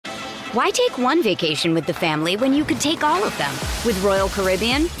Why take one vacation with the family when you could take all of them? With Royal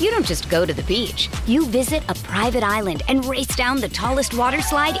Caribbean, you don't just go to the beach. You visit a private island and race down the tallest water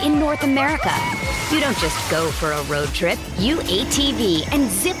slide in North America. You don't just go for a road trip. You ATV and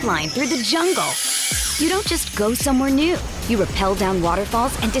zip line through the jungle. You don't just go somewhere new. You rappel down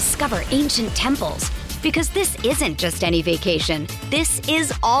waterfalls and discover ancient temples. Because this isn't just any vacation. This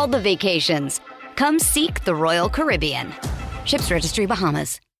is all the vacations. Come seek the Royal Caribbean. Ships Registry,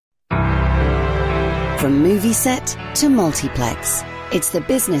 Bahamas. From movie set to multiplex, it's the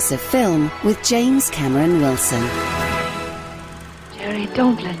business of film with James Cameron Wilson. Jerry,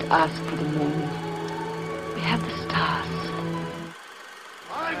 don't let us for the moon. We have the stars.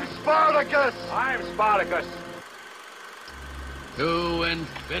 I'm Spartacus! I'm Spartacus. To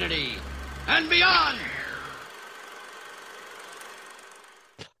infinity and beyond!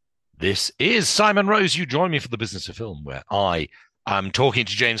 This is Simon Rose. You join me for the business of film, where I'm talking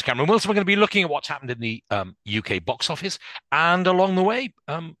to James Cameron Wilson. We're going to be looking at what's happened in the UK box office. And along the way,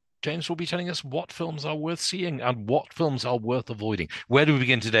 James will be telling us what films are worth seeing and what films are worth avoiding. Where do we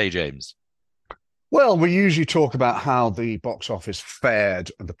begin today, James? Well, we usually talk about how the box office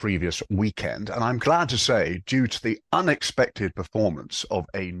fared the previous weekend. And I'm glad to say, due to the unexpected performance of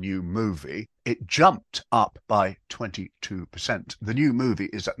a new movie, it jumped up by 22%. The new movie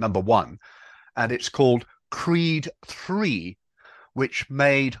is at number 1, and it's called Creed 3, which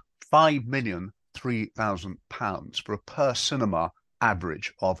made £5,003,000 for a per cinema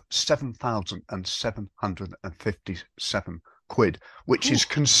average of 7,757 quid, which is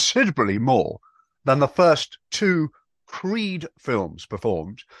considerably more than the first 2 Creed films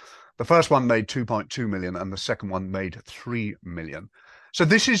performed. The first one made 2.2 million and the second one made 3 million. So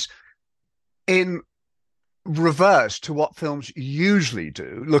this is in reverse to what films usually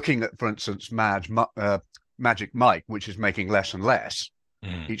do, looking at, for instance, Magic Mike, which is making less and less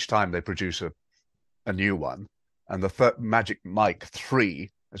each time they produce a new one. And the Magic Mike 3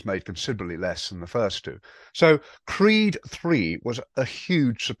 has made considerably less than the first 2. So Creed 3 was a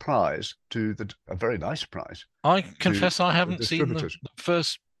huge surprise a very nice surprise. I confess I haven't seen the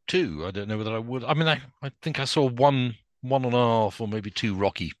first 2. I don't know whether I would. I mean, I think I saw one and a half or maybe 2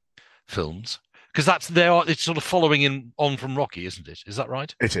 Rocky films. Because it's sort of following on from Rocky, isn't it? Is that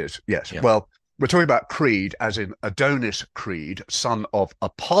right? It is, yes. Yeah. Well, we're talking about Creed as in Adonis Creed, son of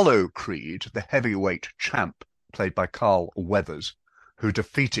Apollo Creed, the heavyweight champ, played by Carl Weathers, who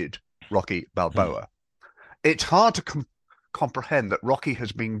defeated Rocky Balboa. It's hard to comprehend that Rocky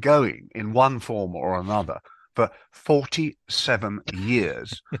has been going in one form or another for 47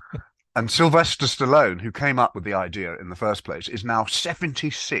 years. And Sylvester Stallone, who came up with the idea in the first place, is now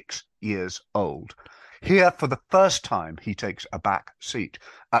 76 years old. Here, for the first time, he takes a back seat,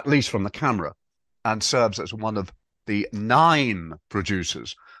 at least from the camera, and serves as one of the 9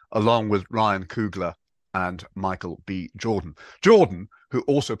 producers, along with Ryan Coogler and Michael B. Jordan. Jordan, who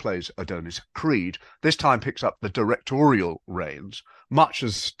also plays Adonis Creed, this time picks up the directorial reins, much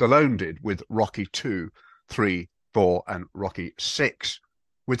as Stallone did with Rocky 2, 3, 4, and Rocky 6.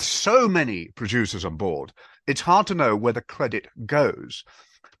 With so many producers on board, it's hard to know where the credit goes.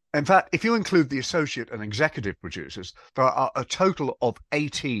 In fact, if you include the associate and executive producers, there are a total of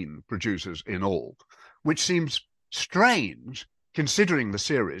 18 producers in all, which seems strange considering the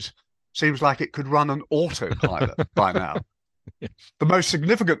series seems like it could run an autopilot by now. Yes. The most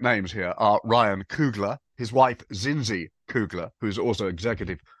significant names here are Ryan Coogler, his wife Zinzi Coogler, who is also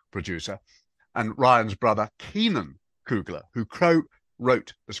executive producer, and Ryan's brother Keenan Coogler, who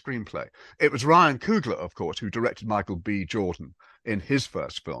wrote the screenplay. It was Ryan Coogler, of course, who directed Michael B. Jordan in his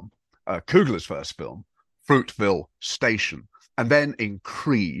first film, Coogler's first film, Fruitville Station, and then in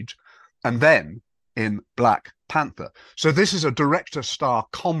Creed, and then in Black Panther. So this is a director-star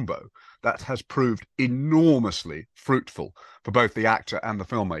combo that has proved enormously fruitful for both the actor and the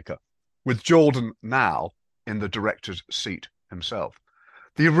filmmaker, with Jordan now in the director's seat himself.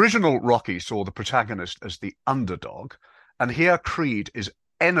 The original Rocky saw the protagonist as the underdog, and here Creed is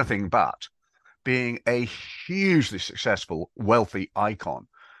anything but, being a hugely successful, wealthy icon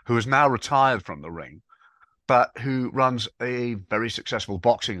who is now retired from the ring, but who runs a very successful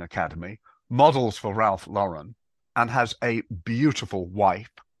boxing academy, models for Ralph Lauren, and has a beautiful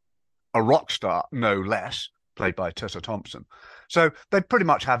wife, a rock star, no less, played by Tessa Thompson. So they pretty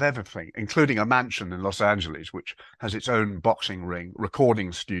much have everything, including a mansion in Los Angeles, which has its own boxing ring,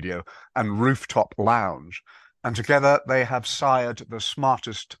 recording studio, and rooftop lounge. And together they have sired the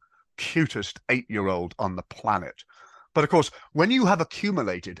smartest, cutest 8-year-old on the planet. But of course, when you have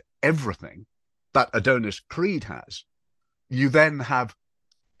accumulated everything that Adonis Creed has, you then have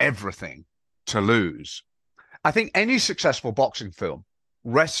everything to lose. I think any successful boxing film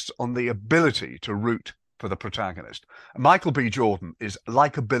rests on the ability to root for the protagonist. Michael B. Jordan is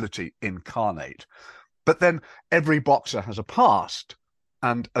likability incarnate. But then every boxer has a past,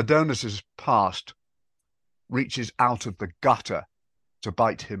 and Adonis's past reaches out of the gutter to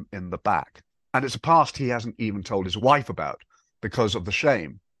bite him in the back. And it's a past he hasn't even told his wife about because of the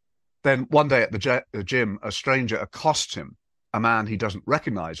shame. Then one day at the gym, a stranger accosts him, a man he doesn't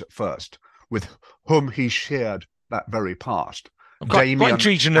recognize at first, with whom he shared that very past. I'm quite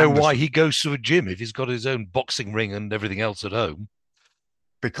intrigued to know why he goes to a gym if he's got his own boxing ring and everything else at home.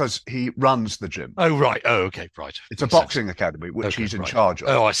 Because he runs the gym. Oh, right. Oh, okay, right. It's a boxing academy, which he's in charge of.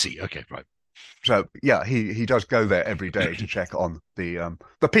 Oh, I see. Okay, right. So, yeah, he does go there every day to check on the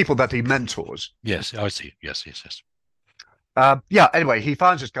people that he mentors. Yes, I see. Yes. Anyway, he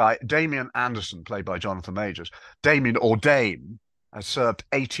finds this guy, Damian Anderson, played by Jonathan Majors. Damien, or Dame, has served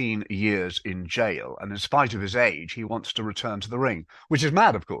 18 years in jail, and in spite of his age, he wants to return to the ring, which is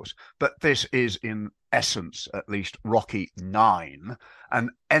mad, of course. But this is, in essence, at least Rocky IX, and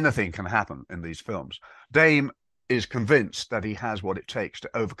anything can happen in these films. Dame is convinced that he has what it takes to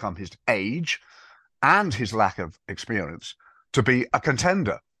overcome his age and his lack of experience to be a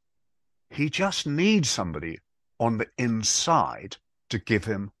contender. He just needs somebody on the inside to give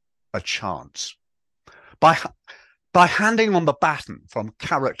him a chance. By handing on the baton from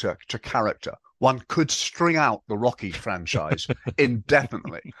character to character, one could string out the Rocky franchise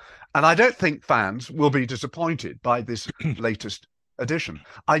indefinitely. And I don't think fans will be disappointed by this latest edition.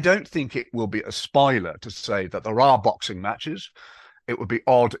 I don't think it will be a spoiler to say that there are boxing matches. It would be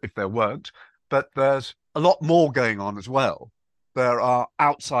odd if there weren't, but there's a lot more going on as well. There are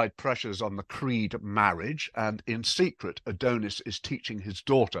outside pressures on the Creed marriage, and in secret, Adonis is teaching his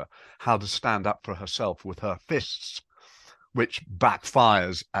daughter how to stand up for herself with her fists, which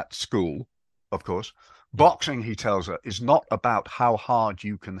backfires at school, of course. Boxing, he tells her, is not about how hard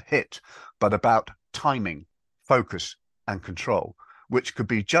you can hit, but about timing, focus, and control, which could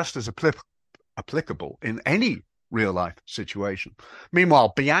be just as applicable in any real-life situation.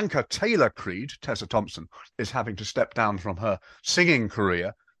 Meanwhile, Bianca Taylor Creed, Tessa Thompson, is having to step down from her singing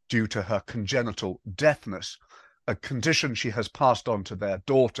career due to her congenital deafness, a condition she has passed on to their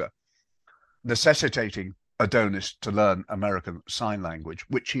daughter, necessitating Adonis to learn American Sign Language,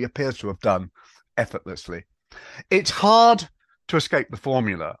 which he appears to have done effortlessly. It's hard to escape the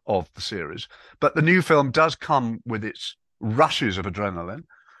formula of the series, but the new film does come with its rushes of adrenaline.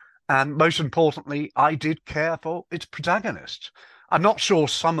 And most importantly, I did care for its protagonist. I'm not sure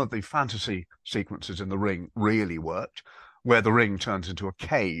some of the fantasy sequences in the ring really worked, where the ring turns into a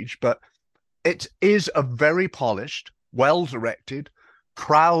cage, but it is a very polished, well-directed,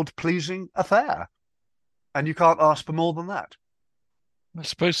 crowd-pleasing affair. And you can't ask for more than that. I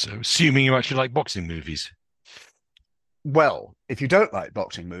suppose so, assuming you actually like boxing movies. Well, if you don't like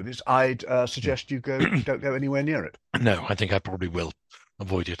boxing movies, I'd suggest you don't go anywhere near it. No, I think I probably will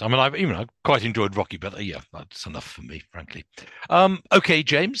avoid it. I mean, I quite enjoyed Rocky, but yeah, that's enough for me, frankly. Okay,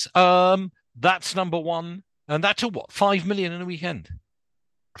 James, that's number one, and that took what, 5 million in a weekend?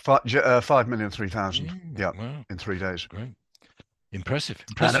 5,003,000. Yeah, wow. In 3 days. Great, impressive.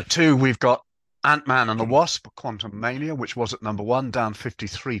 And at 2, we've got Ant-Man and the Wasp: Quantumania, which was at number 1, down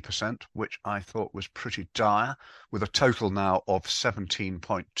 53%, which I thought was pretty dire, with a total now of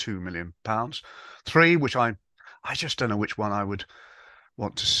 £17.2 million. 3, which I just don't know which one I would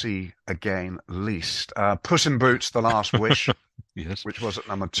want to see again least. Puss in Boots: The Last Wish, yes, which was at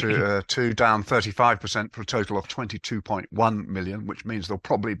number 2, down 35% for a total of 22.1 million, which means there'll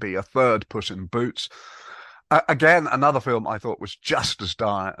probably be a third Puss in Boots. Again, another film I thought was just as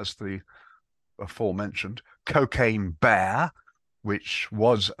dire as the aforementioned Cocaine Bear, which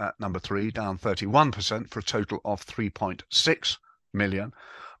was at number 3, down 31% for a total of 3.6 million.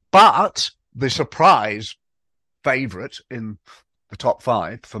 But the surprise favourite in the top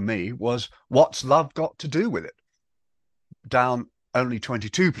 5 for me was What's Love Got to Do with It? Down only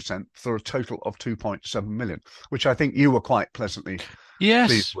 22% for a total of 2.7 million, which I think you were quite pleasantly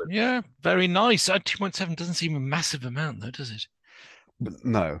pleased with. Yeah, very nice. 2.7 doesn't seem a massive amount though, does it?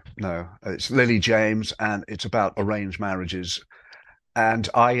 No. It's Lily James, and it's about arranged marriages. And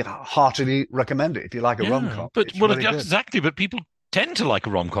I heartily recommend it if you like a rom-com. But exactly. But people tend to like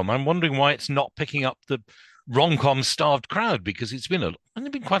a rom-com. I'm wondering why it's not picking up the rom-com starved crowd, because it's been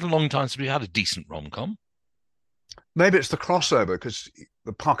quite a long time since we had a decent rom-com. Maybe it's the crossover, because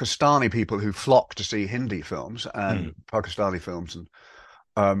the Pakistani people who flock to see Hindi films and Pakistani films and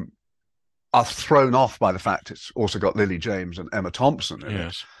are thrown off by the fact it's also got Lily James and Emma Thompson in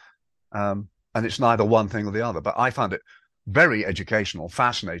it. And it's neither one thing or the other. But I found it very educational,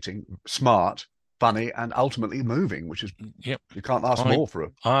 fascinating, smart, funny, and ultimately moving, which is Yep. you can't ask more for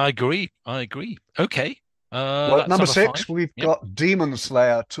it. I agree. Okay. Well, That's number 6, 5. we've got Demon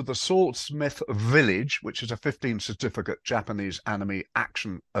Slayer to the Saltsmith Village, which is a 15 certificate Japanese anime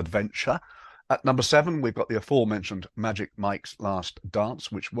action adventure. At number 7, we've got the aforementioned Magic Mike's Last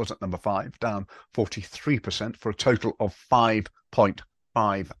Dance, which was at number 5, down 43% for a total of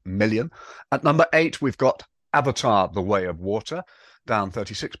 5.5 million. At number 8, we've got Avatar: The Way of Water, down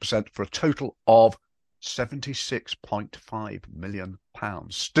 36% for a total of £76.5 million.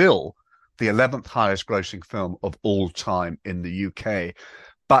 Still the 11th highest grossing film of all time in the UK.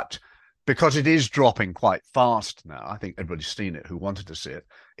 But because it is dropping quite fast now, I think everybody's seen it who wanted to see it,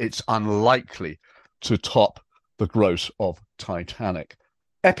 it's unlikely to top the gross of Titanic.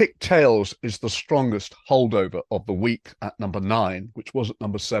 Epic Tales is the strongest holdover of the week at number 9, which was at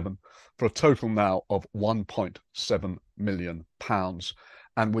number 7, for a total now of £1.7 million.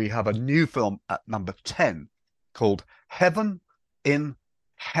 And we have a new film at number 10 called Heaven in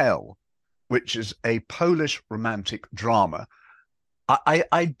Hell, which is a Polish romantic drama.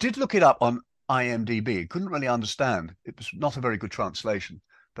 I did look it up on IMDb. Couldn't really understand. It was not a very good translation.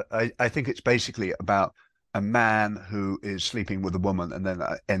 But I think it's basically about a man who is sleeping with a woman and then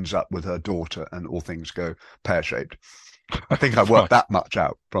ends up with her daughter, and all things go pear-shaped. I think I worked that much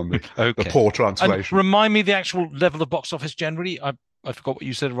out from the poor translation. And remind me the actual level of box office generally. I forgot what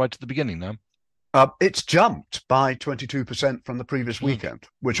you said right at the beginning now. It's jumped by 22% from the previous weekend,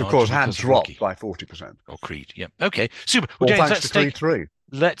 which of course had dropped by 40%. Or Creed, yeah. Okay, super. Well, James,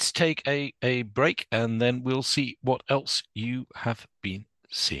 let's take a break, and then we'll see what else you have been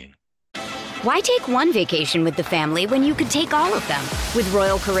seeing. Why take one vacation with the family when you could take all of them? With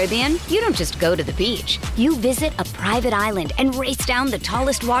Royal Caribbean, you don't just go to the beach. You visit a private island and race down the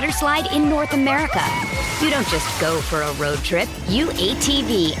tallest water slide in North America. You don't just go for a road trip. You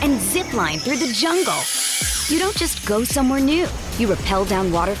ATV and zip line through the jungle. You don't just go somewhere new. You rappel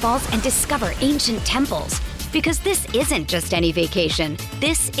down waterfalls and discover ancient temples. Because this isn't just any vacation.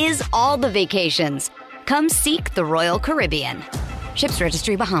 This is all the vacations. Come seek the Royal Caribbean. Ships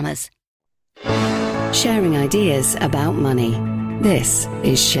Registry, Bahamas. Sharing ideas about money. This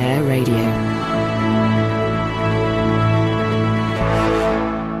is Share Radio.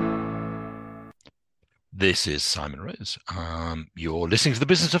 This is Simon Rose. You're listening to The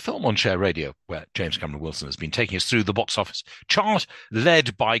Business of Film on Share Radio, where James Cameron Wilson has been taking us through the box office chart,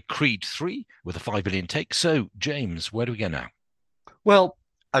 led by Creed 3 with a 5 billion take. So, James, where do we go now? Well,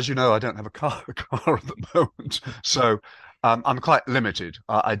 as you know, I don't have a car at the moment, so I'm quite limited.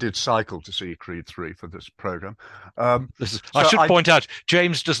 I did cycle to see Creed 3 for this program. I should point out,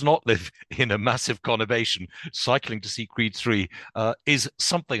 James does not live in a massive conurbation. Cycling to see Creed 3 is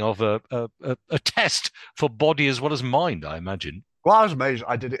something of a test for body as well as mind, I imagine. Well, I was amazed.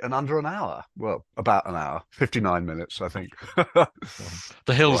 I did it in under an hour. Well, about an hour, 59 minutes, I think.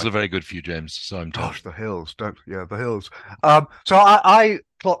 The hills are very good for you, James. So I'm told. Gosh, the hills, the hills. So I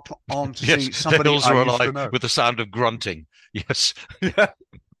clocked on to see somebody the hills are I used to alive know. with the sound of grunting. Yes. Yeah.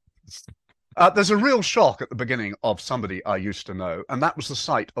 There's a real shock at the beginning of Somebody I Used to Know, and that was the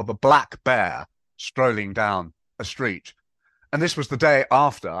sight of a black bear strolling down a street. And this was the day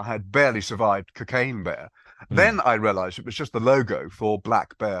after I had barely survived Cocaine Bear. Then I realized it was just the logo for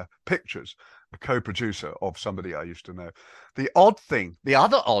Black Bear Pictures, a co-producer of Somebody I Used to Know. The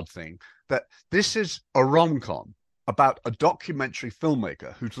other odd thing, that this is a rom-com about a documentary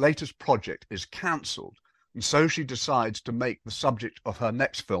filmmaker whose latest project is cancelled, and so she decides to make the subject of her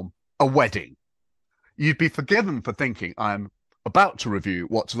next film a wedding. You'd be forgiven for thinking I'm about to review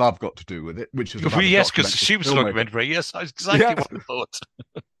What's Love Got to Do with It, which is about yes, because she was documentary. Yes, that's exactly what I thought.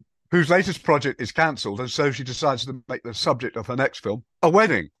 Whose latest project is cancelled, and so she decides to make the subject of her next film a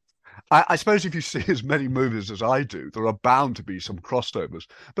wedding. I suppose if you see as many movies as I do, there are bound to be some crossovers,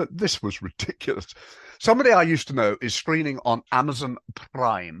 but this was ridiculous. Somebody I Used to Know is screening on Amazon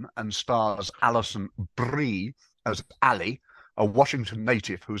Prime and stars Alison Brie as Ali, a Washington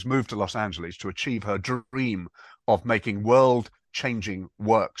native who's moved to Los Angeles to achieve her dream of making world-changing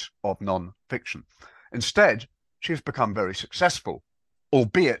works of non-fiction. Instead, she has become very successful,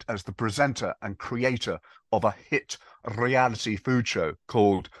 albeit as the presenter and creator of a hit reality food show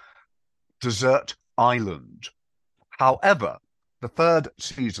called Desert Island. However, the third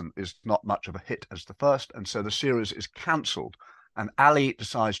season is not much of a hit as the first, and so the series is cancelled, and Ali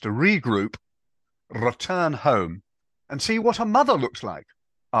decides to regroup, return home, and see what her mother looks like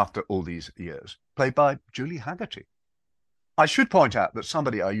after all these years, played by Julie Haggerty. I should point out that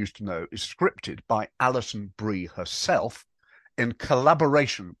Somebody I Used to Know is scripted by Alison Brie herself, in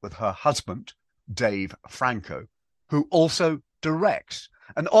collaboration with her husband, Dave Franco, who also directs.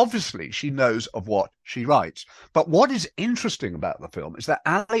 And obviously she knows of what she writes. But what is interesting about the film is that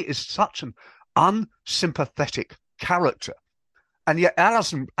Ali is such an unsympathetic character. And yet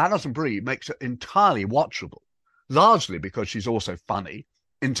Alison Brie makes it entirely watchable, largely because she's also funny,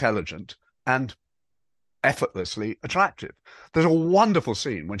 intelligent, and effortlessly attractive. There's a wonderful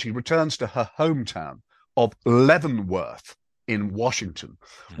scene when she returns to her hometown of Leavenworth in Washington,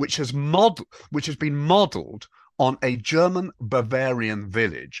 which has been modeled on a German Bavarian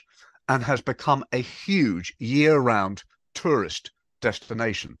village and has become a huge year-round tourist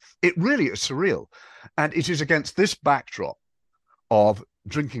destination. It really is surreal. And it is against this backdrop of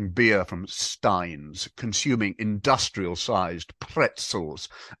drinking beer from steins, consuming industrial-sized pretzels,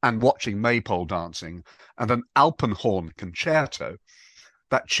 and watching maypole dancing and an Alpenhorn concerto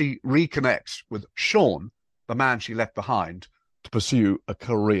that she reconnects with Sean, the man she left behind, to pursue a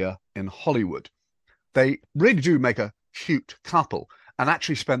career in Hollywood. They really do make a cute couple and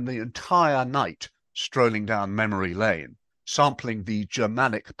actually spend the entire night strolling down memory lane, sampling the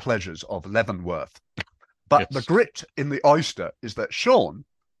Germanic pleasures of Leavenworth. But the grit in the oyster is that Sean,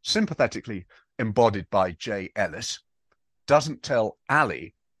 sympathetically embodied by Jay Ellis, doesn't tell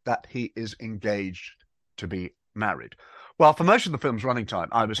Ali that he is engaged to be married. Well, for most of the film's running time,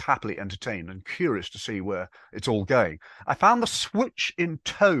 I was happily entertained and curious to see where it's all going. I found the switch in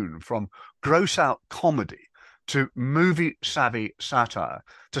tone from gross-out comedy to movie-savvy satire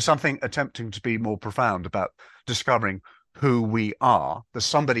to something attempting to be more profound about discovering who we are, the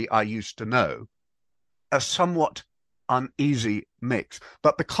somebody I used to know, a somewhat uneasy mix.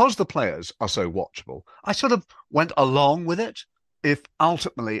 But because the players are so watchable, I sort of went along with it. If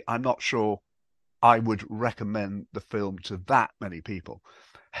ultimately I'm not sure I would recommend the film to that many people.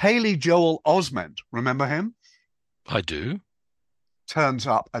 Haley Joel Osment, remember him? I do. Turns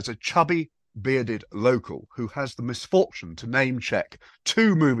up as a chubby, bearded local who has the misfortune to name-check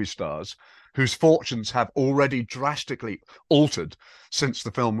two movie stars whose fortunes have already drastically altered since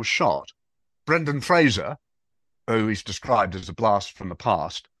the film was shot. Brendan Fraser, who he's described as a blast from the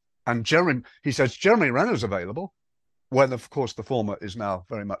past, and he says Jeremy Renner's available, when of course the former is now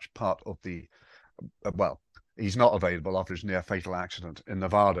very much part of the he's not available after his near-fatal accident in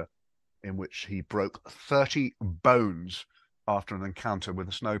Nevada, in which he broke 30 bones after an encounter with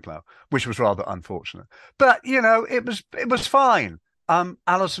a snowplow, which was rather unfortunate. But, you know, it was fine.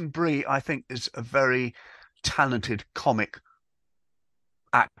 Alison Brie, I think, is a very talented comic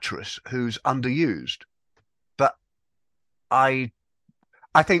actress who's underused. But I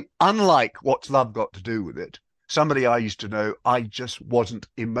think, unlike What's Love Got to Do with It, somebody I used to know, I just wasn't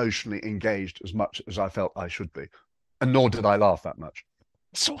emotionally engaged as much as I felt I should be. And nor did I laugh that much.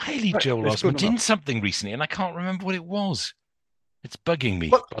 So Haley Joel Osment in something recently, and I can't remember what it was. It's bugging me.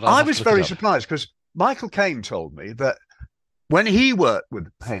 But I was very surprised because Michael Caine told me that when he worked with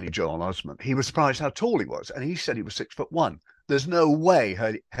Haley Joel Osment, he was surprised how tall he was. And he said he was 6'1". There's no way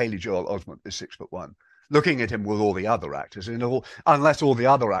Haley Joel Osment is 6'1". Looking at him with all the other actors, unless all the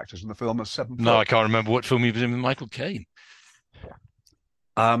other actors in the film are 7 foot. No, I can't remember what film he was in with Michael Caine.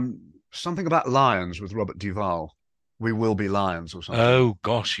 Something about lions with Robert Duvall. We Will Be Lions or something. Oh,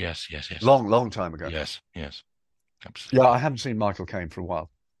 gosh, yes. Long time ago. Yes. Absolutely. Yeah, I haven't seen Michael Caine for a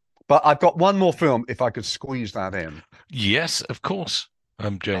while. But I've got one more film, if I could squeeze that in. Yes, of course,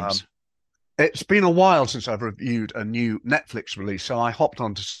 James. It's been a while since I've reviewed a new Netflix release, so I hopped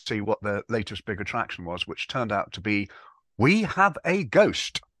on to see what the latest big attraction was, which turned out to be We Have a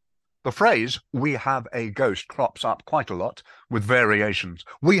Ghost. The phrase, we have a ghost, crops up quite a lot with variations.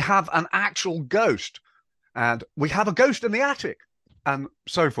 We have an actual ghost, and we have a ghost in the attic, and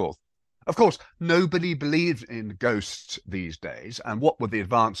so forth. Of course, nobody believes in ghosts these days, and what with the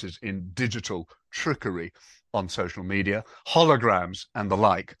advances in digital trickery on social media, holograms and the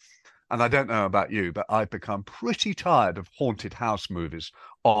like, and I don't know about you, but I've become pretty tired of haunted house movies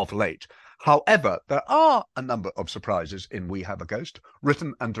of late. However, there are a number of surprises in We Have a Ghost,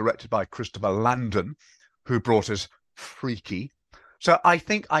 written and directed by Christopher Landon, who brought us Freaky. So I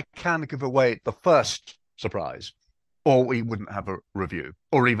think I can give away the first surprise, or we wouldn't have a review,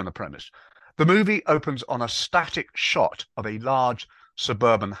 or even a premise. The movie opens on a static shot of a large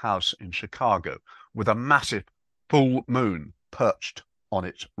suburban house in Chicago, with a massive full moon perched on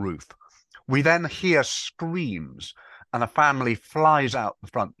its roof. We then hear screams, and a family flies out the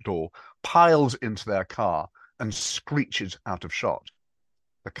front door, piles into their car, and screeches out of shot.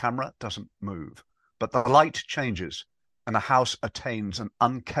 The camera doesn't move, but the light changes, and the house attains an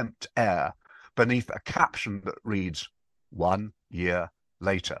unkempt air beneath a caption that reads, 1 year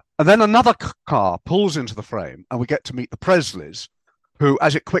later. And then another car pulls into the frame, and we get to meet the Presleys, who,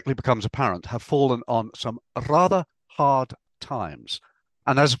 as it quickly becomes apparent, have fallen on some rather hard times.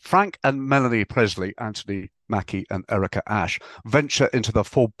 And as Frank and Melanie Presley, Anthony Mackie and Erica Ash venture into the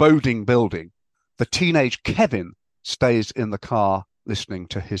foreboding building, the teenage Kevin stays in the car listening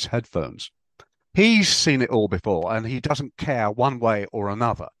to his headphones. He's seen it all before, and he doesn't care one way or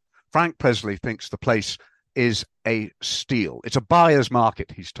another. Frank Presley thinks the place is a steal. It's a buyer's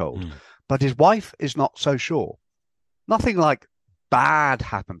market, he's told. But his wife is not so sure. Nothing like bad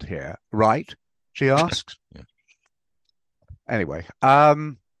happened here, right? She asks. Yeah. Anyway,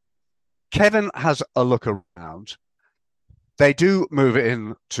 Kevin has a look around. They do move it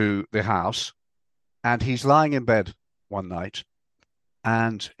into the house, and he's lying in bed one night,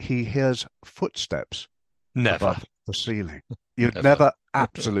 and he hears footsteps above the ceiling. You'd never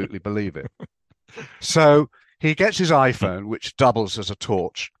absolutely believe it. So he gets his iPhone, which doubles as a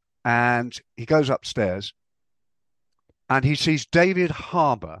torch, and he goes upstairs, and he sees David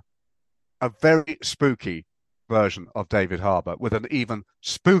Harbour, a very spooky version of David Harbour with an even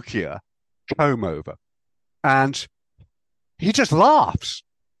spookier comb over. And he just laughs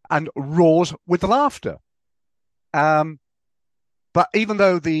and roars with laughter. But even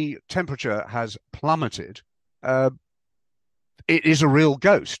though the temperature has plummeted, it is a real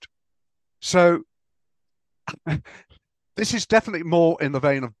ghost. So this is definitely more in the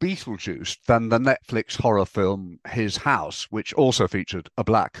vein of Beetlejuice than the Netflix horror film His House, which also featured a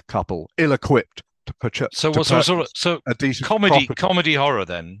black couple ill-equipped to purchase a decent comedy horror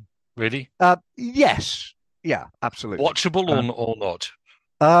then, really? Yes. Yeah, absolutely. Watchable or not?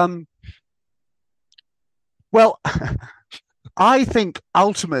 Well, I think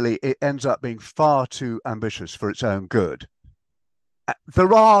ultimately it ends up being far too ambitious for its own good.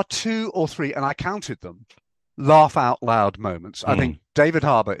 There are 2 or 3, and I counted them, laugh out loud moments. I think David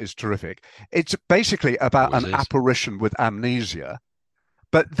Harbour is terrific. It's basically about an apparition with amnesia,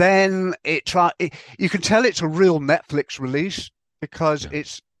 but then you can tell it's a real Netflix release because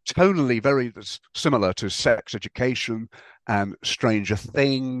it's tonally very similar to Sex Education and Stranger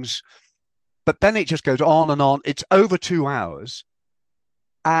Things. But then it just goes on and on. It's over 2 hours.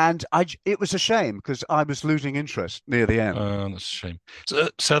 And it was a shame because I was losing interest near the end. That's a shame.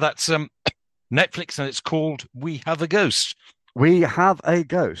 So that's Netflix, and it's called We Have a Ghost. We Have a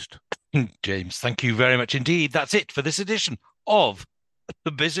Ghost. James, thank you very much indeed. That's it for this edition of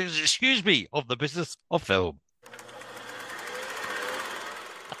the business of film.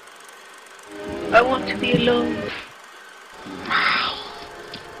 I want to be alone.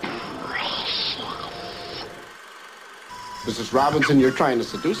 Mrs. Robinson, you're trying to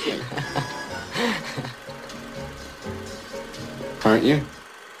seduce me. Aren't you?